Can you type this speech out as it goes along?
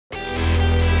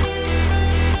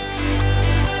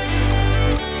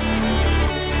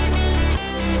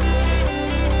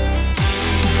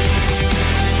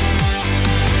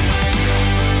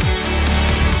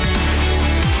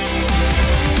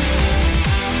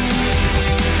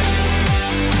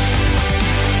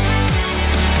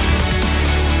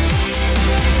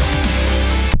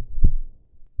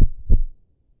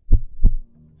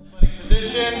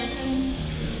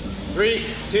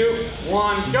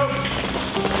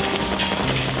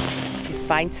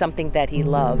finds something that he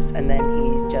loves, and then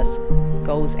he just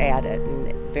goes at it,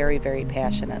 and very, very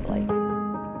passionately.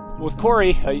 With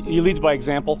Corey, he leads by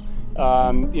example.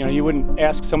 You know, you wouldn't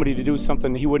ask somebody to do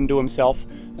something he wouldn't do himself.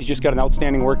 He's just got an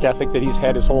outstanding work ethic that he's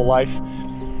had his whole life.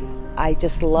 I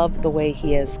just love the way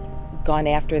he has gone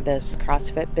after this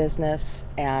CrossFit business,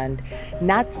 and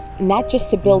not just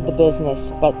to build the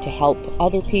business, but to help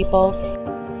other people.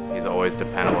 He's always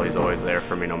dependable. He's always there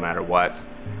for me no matter what.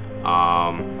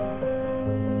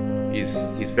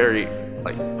 He's very,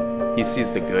 like, he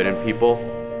sees the good in people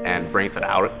and brings it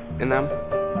out in them.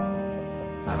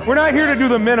 We're not here to do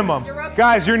the minimum.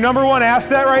 Guys, your #1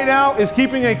 asset right now is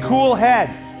keeping a cool head.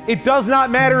 It does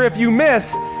not matter if you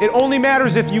miss, it only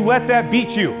matters if you let that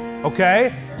beat you,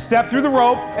 okay? Step through the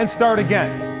rope and start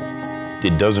again.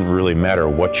 It doesn't really matter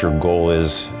what your goal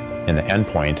is in the end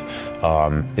point.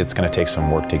 It's going to take some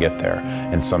work to get there.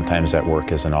 And sometimes that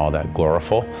work isn't all that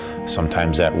gloriful.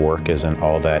 Sometimes that work isn't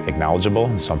all that acknowledgeable.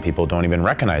 And some people don't even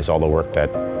recognize all the work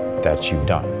that you've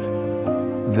done.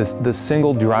 The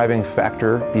single driving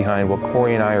factor behind what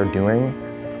Corey and I are doing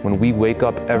when we wake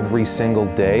up every single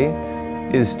day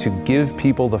is to give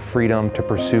people the freedom to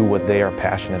pursue what they are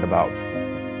passionate about.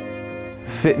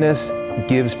 Fitness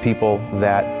gives people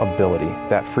that ability,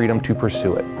 that freedom to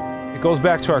pursue it. It goes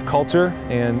back to our culture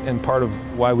and part of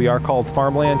why we are called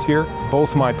Farmland here.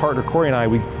 Both my partner Corey and I,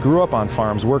 we grew up on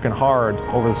farms working hard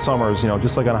over the summers, you know,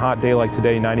 just like on a hot day like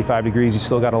today, 95 degrees, you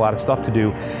still got a lot of stuff to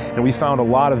do. And we found a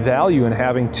lot of value in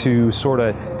having to sort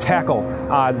of tackle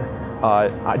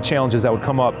odd challenges that would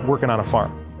come up working on a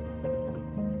farm.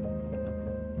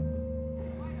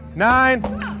 9,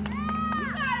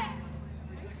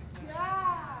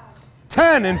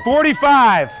 10 and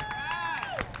 45.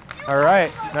 All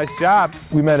right, nice job.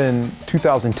 We met in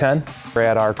 2010. We're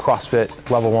at our CrossFit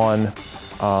Level 1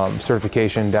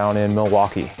 certification down in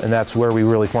Milwaukee. And that's where we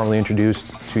really formally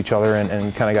introduced to each other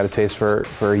and kind of got a taste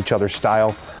for each other's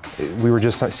style. We were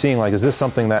just seeing, like, is this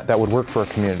something that would work for a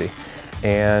community?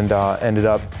 And ended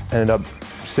up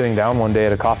sitting down one day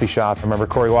at a coffee shop. I remember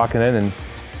Corey walking in, and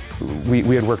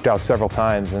we had worked out several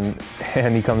times, and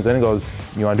he comes in and goes,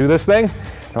 "You want to do this thing?"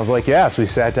 I was like, yeah. So we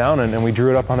sat down and we drew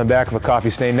it up on the back of a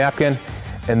coffee-stained napkin,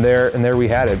 and there we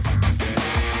had it.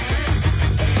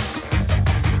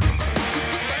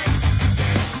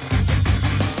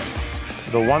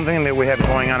 The one thing that we have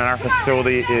going on in our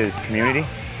facility is community.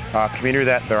 Community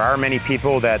that there are many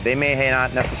people that they may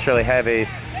not necessarily have a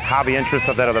hobby interest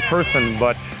of that other person,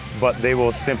 but they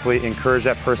will simply encourage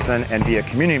that person and be a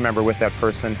community member with that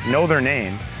person, know their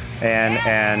name,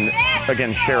 and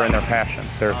again, share in their passion,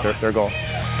 their goal.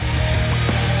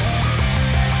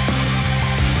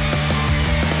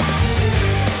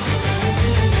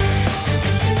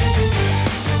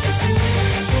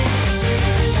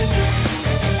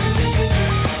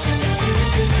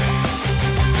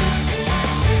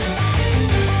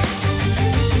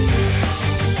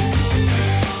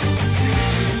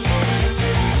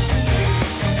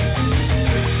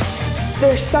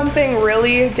 There's something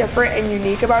really different and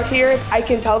unique about here. I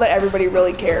can tell that everybody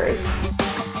really cares.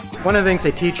 One of the things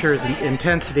they teach here is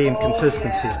intensity and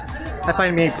consistency. I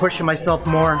find me pushing myself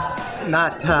more,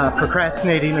 not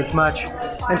procrastinating as much.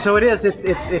 And so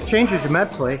it changes you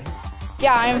mentally.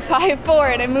 Yeah, I'm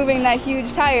 5'4" and I'm moving that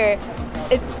huge tire.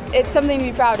 It's something to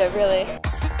be proud of, really.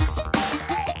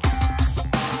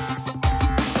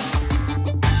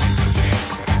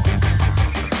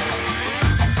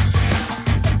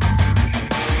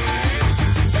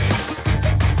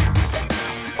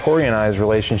 Corey and I's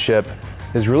relationship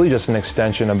is really just an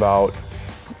extension about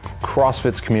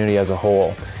CrossFit's community as a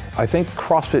whole. I think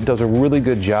CrossFit does a really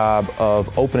good job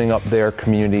of opening up their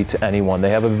community to anyone.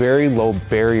 They have a very low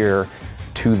barrier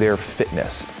to their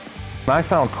fitness. When I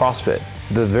found CrossFit,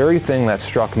 the very thing that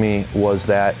struck me was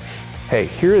that, hey,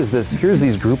 here's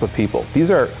these group of people.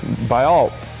 These are, by all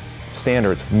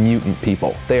standards, mutant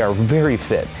people. They are very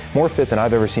fit, more fit than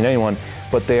I've ever seen anyone,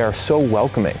 but they are so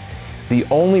welcoming. The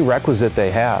only requisite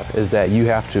they have is that you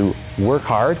have to work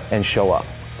hard and show up.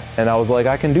 And I was like,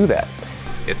 I can do that.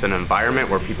 It's an environment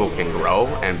where people can grow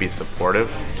and be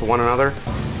supportive to one another.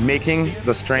 Making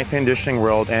the strength and conditioning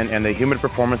world and the human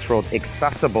performance world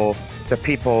accessible to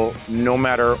people no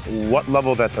matter what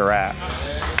level that they're at.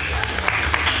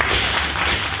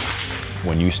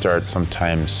 When you start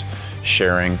sometimes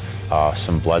sharing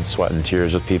some blood, sweat, and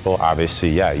tears with people,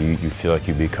 obviously, yeah, you feel like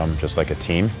you become just like a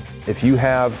team. If you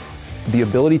have the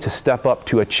ability to step up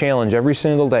to a challenge every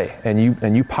single day and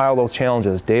you pile those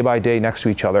challenges day by day next to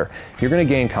each other, you're going to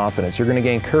gain confidence, you're going to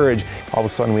gain courage. All of a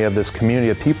sudden we have this community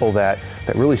of people that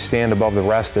really stand above the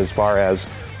rest as far as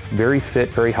very fit,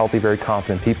 very healthy, very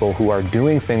confident people who are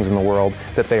doing things in the world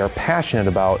that they are passionate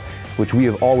about, which we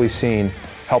have always seen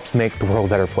helps make the world a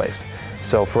better place.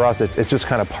 So for us, it's just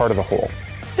kind of part of the whole.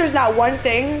 There's not one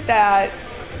thing that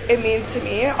it means to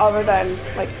me other than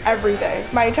like everything.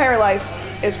 My entire life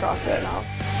is CrossFit now.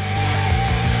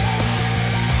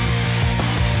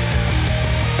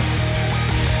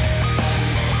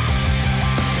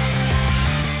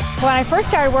 When I first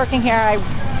started working here,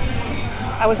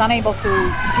 I was unable to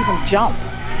even jump.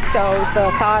 So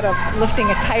the thought of lifting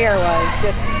a tire was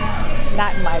just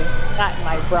not in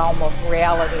my realm of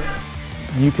realities.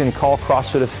 You can call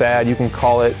CrossFit a fad, you can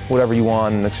call it whatever you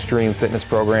want, an extreme fitness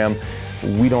program.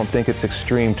 We don't think it's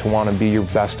extreme to want to be your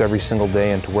best every single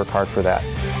day and to work hard for that.